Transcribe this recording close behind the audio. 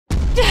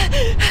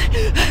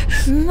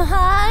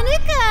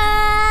Monika!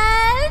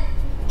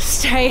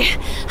 Stay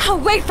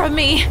away from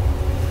me!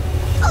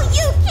 Oh,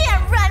 you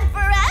can't run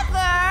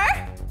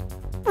forever!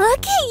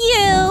 Look at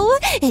you!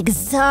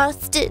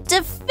 Exhausted,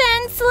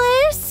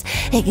 defenseless.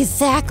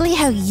 Exactly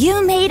how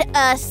you made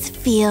us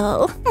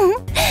feel.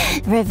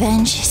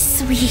 Revenge is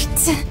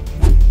sweet.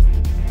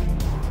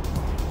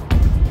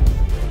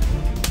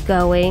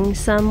 Going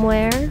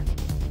somewhere?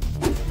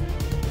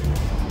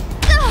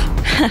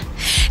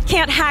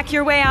 Can't hack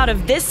your way out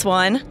of this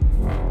one.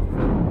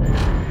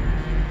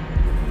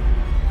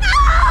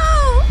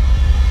 No!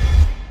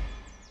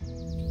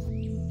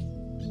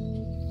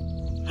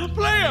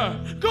 Player!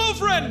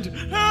 Girlfriend!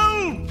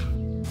 Help!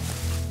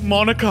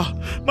 Monika,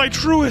 my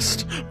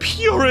truest,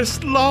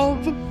 purest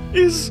love,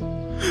 is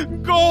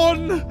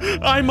gone.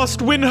 I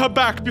must win her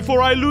back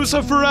before I lose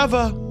her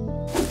forever.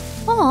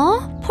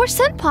 Aw, poor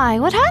Senpai,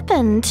 what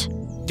happened?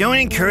 Don't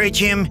encourage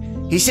him.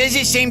 He says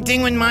the same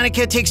thing when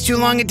Monika takes too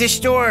long at the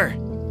store.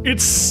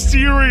 It's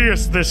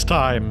serious this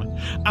time.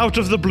 Out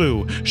of the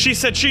blue, she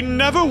said she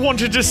never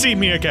wanted to see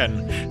me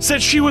again.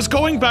 Said she was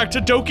going back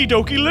to Doki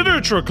Doki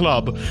Literature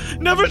Club,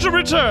 never to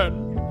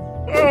return.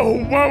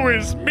 Oh, woe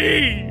is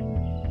me!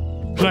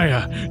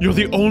 Player, you're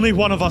the only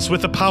one of us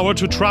with the power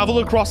to travel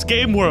across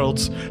game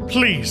worlds.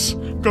 Please,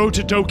 go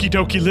to Doki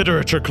Doki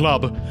Literature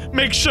Club.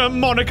 Make sure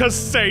Monika's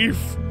safe.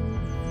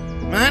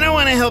 I don't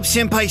want to help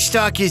Senpai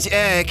stalk his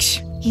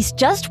ex. He's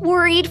just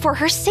worried for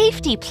her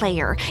safety,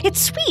 player.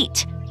 It's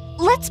sweet.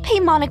 Let's pay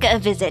Monika a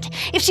visit.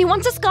 If she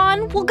wants us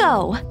gone, we'll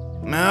go.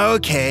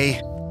 Okay.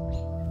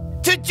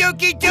 To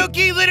Doki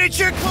Doki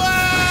Literature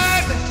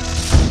Club!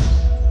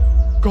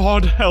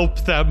 God help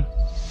them.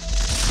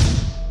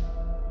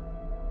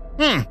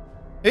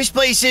 This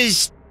place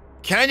is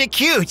kinda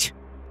cute.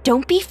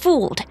 Don't be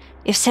fooled.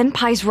 If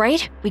Senpai's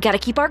right, we gotta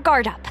keep our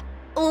guard up.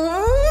 Ooh,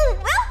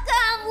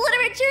 welcome,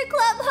 Literature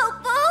Club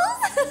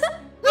hopefuls!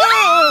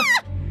 Ah!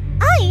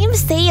 I'm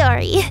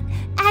Sayori,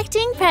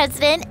 acting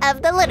president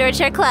of the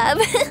Literature Club.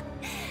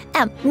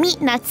 Meet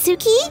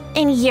Natsuki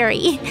and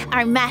Yuri,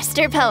 our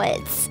master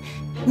poets.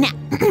 Now,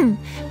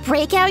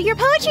 break out your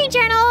poetry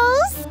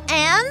journals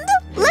and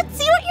let's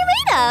see what you're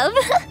made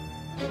of.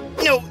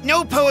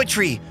 No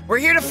poetry. We're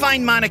here to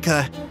find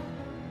Monika.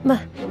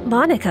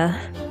 Monika?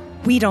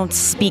 We don't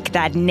speak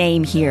that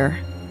name here.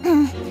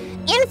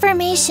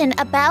 Information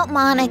about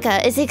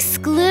Monika is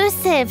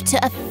exclusive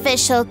to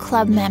official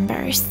club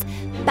members.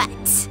 But,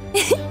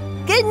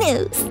 good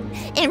news!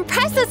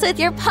 Impress us with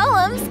your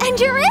poems and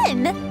you're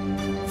in!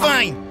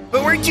 Fine,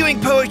 but we're doing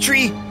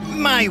poetry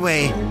my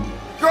way.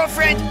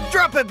 Girlfriend,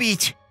 drop a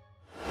beat.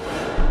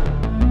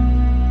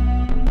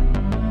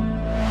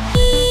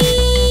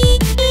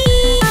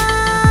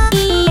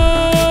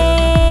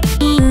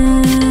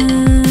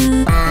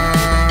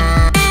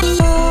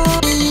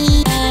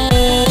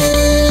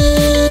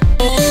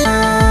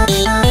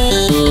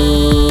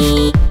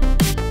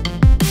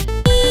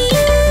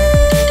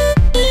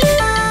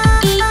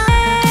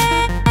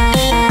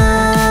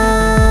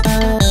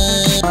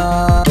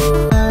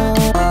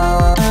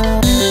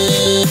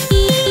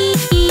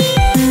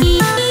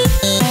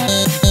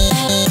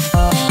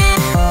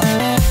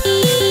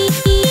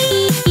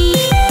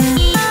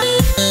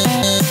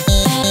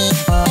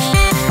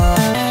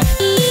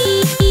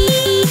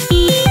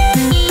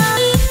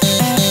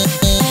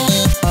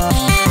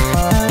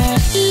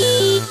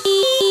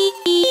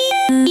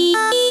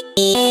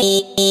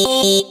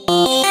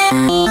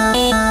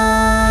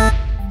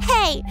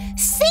 Hey,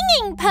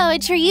 singing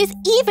poetry is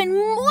even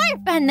more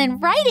fun than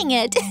writing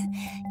it.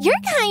 You're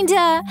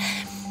kinda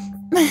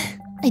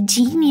a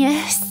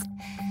genius.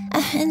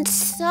 And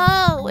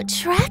so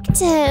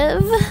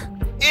attractive.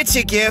 It's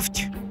a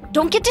gift.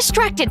 Don't get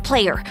distracted,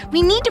 player.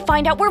 We need to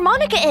find out where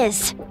Monika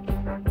is.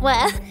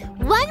 Well,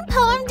 one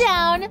poem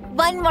down,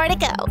 one more to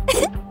go.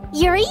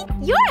 Yuri,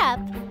 you're up.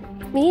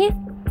 Me?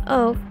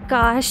 Oh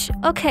gosh,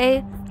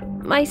 okay.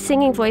 My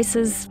singing voice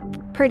is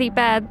pretty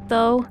bad,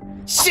 though.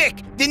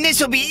 Sick! Then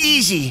this'll be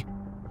easy.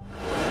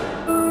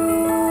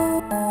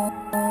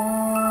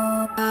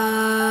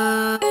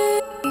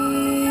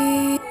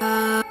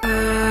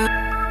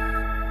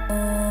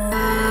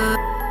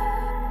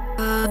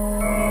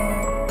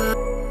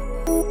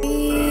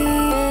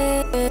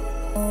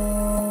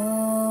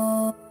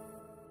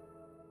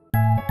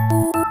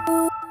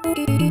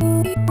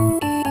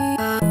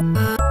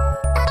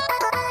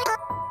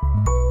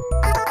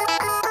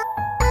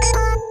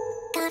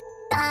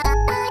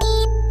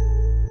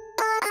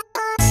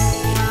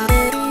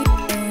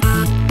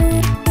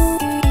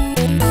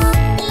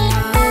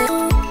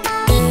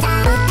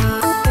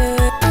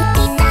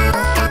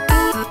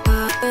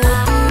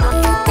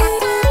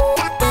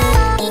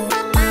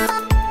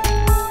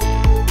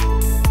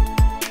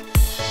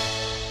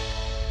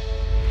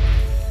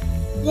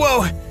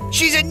 Whoa,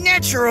 she's a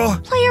natural.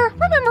 Player,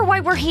 remember why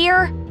we're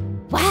here?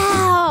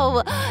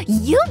 Wow,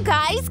 you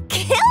guys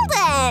killed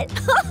it!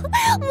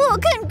 Well,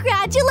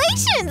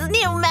 congratulations,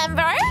 new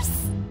members!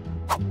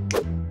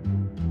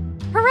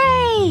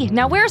 Hooray!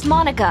 Now where's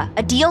Monika?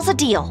 A deal's a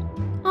deal.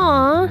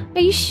 Aw,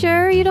 are you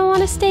sure you don't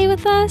want to stay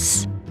with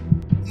us?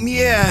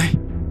 Yeah.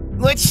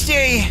 Let's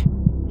stay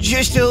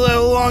just a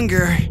little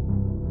longer.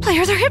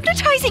 Player, they're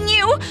hypnotizing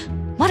you!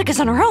 Monika's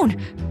on her own.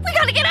 We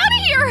gotta get out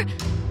of here!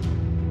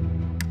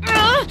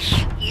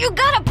 You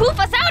gotta poof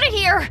us out of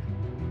here!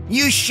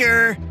 You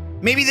sure?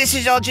 Maybe this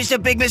is all just a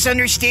big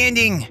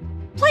misunderstanding.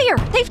 Player,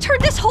 they've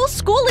turned this whole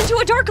school into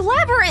a dark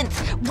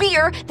labyrinth!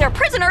 We're their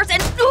prisoners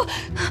and...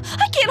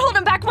 I can't hold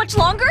them back much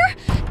longer!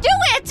 Do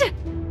it!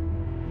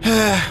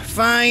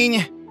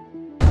 Fine.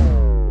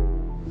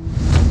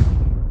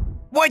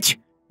 What?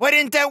 Why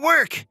didn't that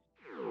work?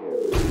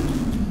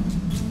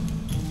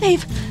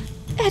 They've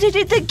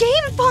edited the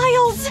game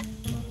files!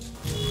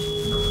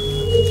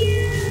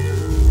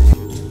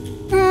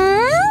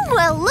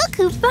 Well, look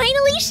who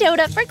finally showed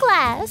up for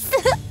class.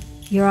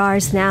 You're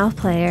ours now,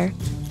 player.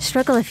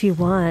 Struggle if you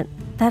want.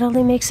 That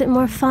only makes it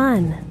more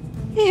fun.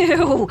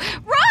 Ew!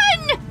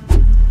 Run!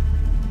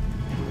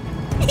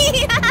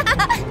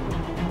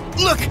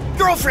 Look,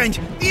 girlfriend,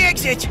 the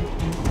exit.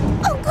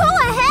 Oh, go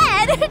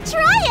ahead.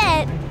 Try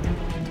it.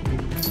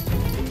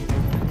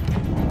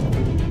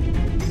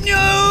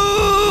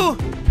 No!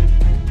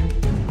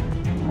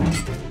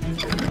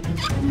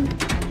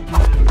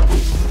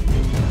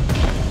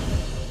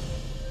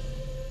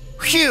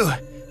 Phew,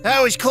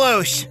 that was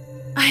close.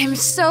 I'm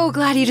so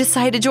glad you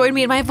decided to join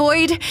me in my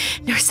void.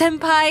 No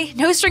senpai,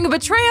 no string of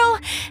betrayal,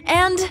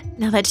 and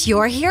now that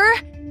you're here,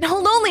 no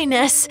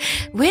loneliness.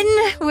 Win,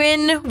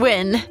 win,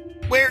 win.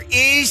 Where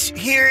is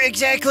here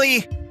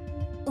exactly?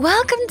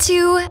 Welcome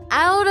to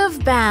Out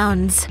of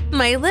Bounds,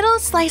 my little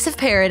slice of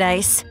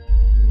paradise.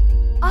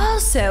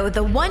 Also,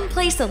 the one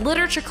place the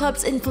literature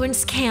club's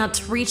influence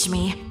can't reach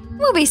me.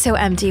 Will be so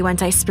empty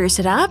once I spruce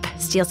it up,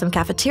 steal some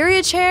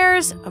cafeteria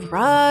chairs, a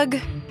rug.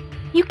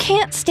 You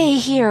can't stay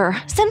here.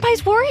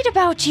 Senpai's worried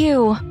about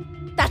you.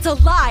 That's a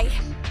lie.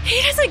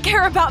 He doesn't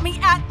care about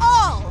me at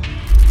all.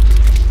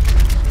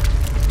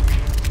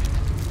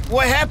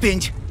 What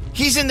happened?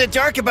 He's in the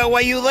dark about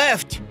why you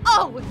left.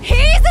 Oh,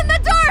 he's in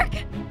the dark!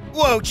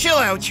 Whoa, chill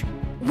out.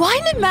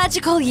 One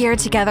magical year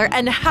together,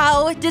 and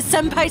how does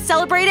Senpai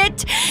celebrate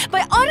it?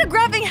 By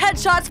autographing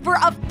headshots for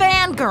a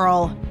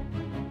fangirl.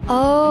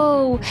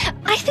 Oh,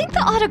 I think the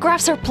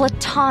autographs are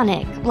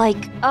platonic,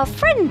 like a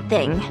friend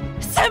thing.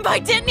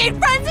 Senpai didn't need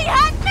friends, he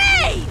had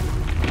me!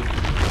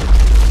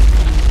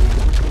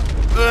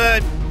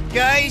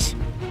 Guys?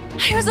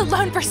 I was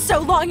alone for so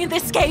long in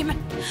this game.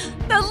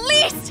 The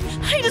least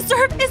I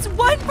deserve is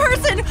one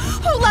person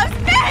who loves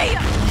me!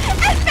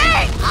 And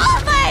me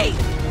only!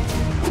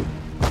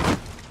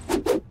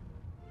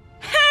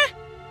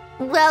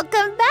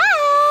 Welcome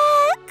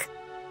back.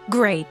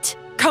 Great.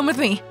 Come with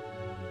me.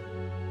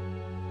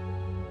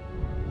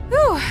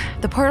 Whew,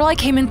 the portal I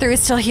came in through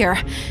is still here.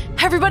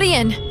 Everybody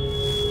in.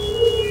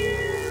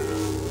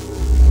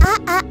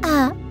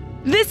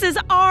 This is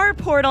our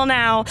portal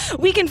now.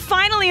 We can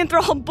finally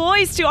enthrall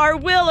boys to our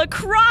will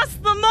across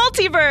the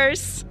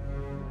multiverse.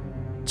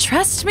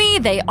 Trust me,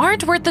 they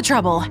aren't worth the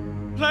trouble.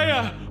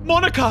 Player,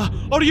 Monika,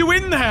 are you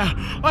in there?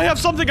 I have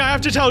something I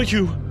have to tell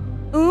you.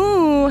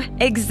 Ooh,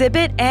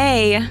 Exhibit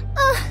A.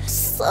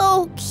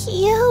 So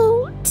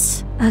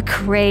cute. A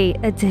great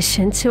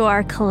addition to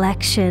our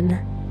collection.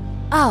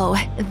 Oh,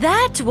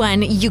 that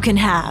one you can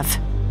have.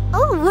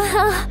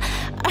 Oh,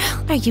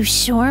 are you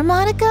sure,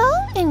 Monika?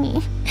 I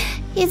mean,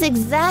 he's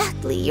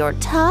exactly your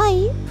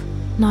type.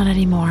 Not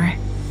anymore.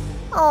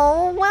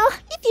 Oh, well,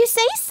 if you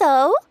say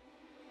so.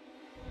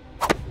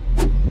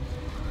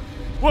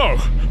 Whoa,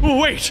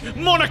 wait,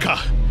 Monika!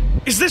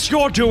 Is this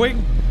your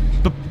doing?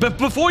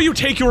 Before you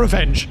take your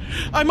revenge,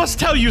 I must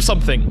tell you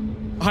something.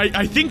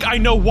 I think I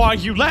know why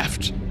you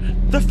left.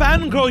 The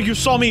fangirl you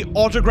saw me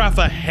autograph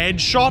a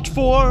headshot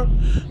for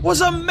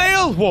was a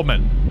male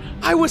woman.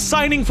 I was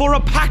signing for a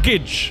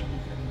package.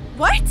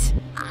 What?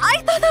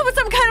 I thought that was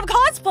some kind of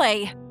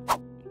cosplay.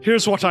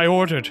 Here's what I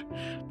ordered.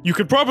 You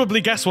could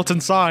probably guess what's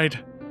inside.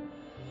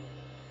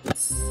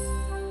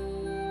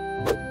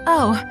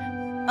 Oh.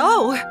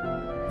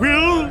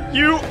 Will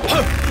you...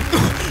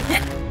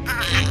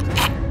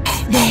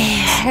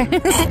 There.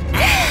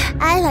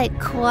 I like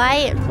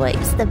quiet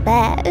wipes the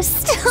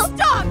best.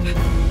 Stop!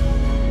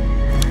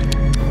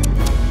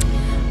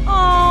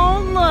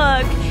 Oh,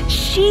 look.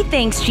 She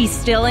thinks she's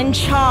still in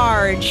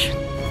charge.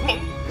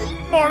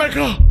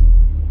 Monika!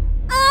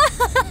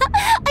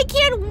 I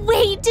can't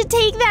wait to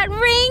take that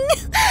ring.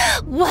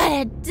 What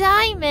a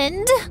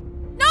diamond.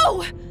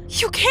 No!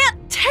 You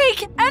can't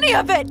take any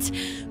of it!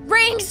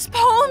 Rings,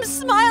 poems,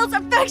 smiles,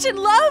 affection,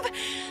 love.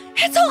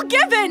 It's all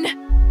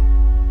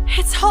given.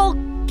 It's all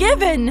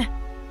given.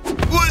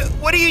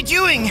 What are you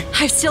doing?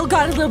 I've still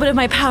got a little bit of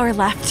my power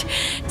left.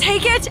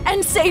 Take it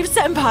and save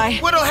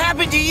Senpai. What'll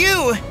happen to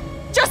you?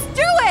 Just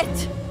do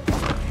it!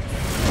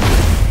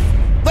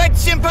 Let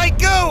Senpai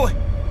go!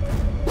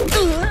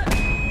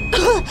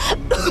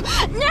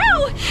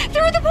 No!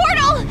 Through the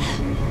portal!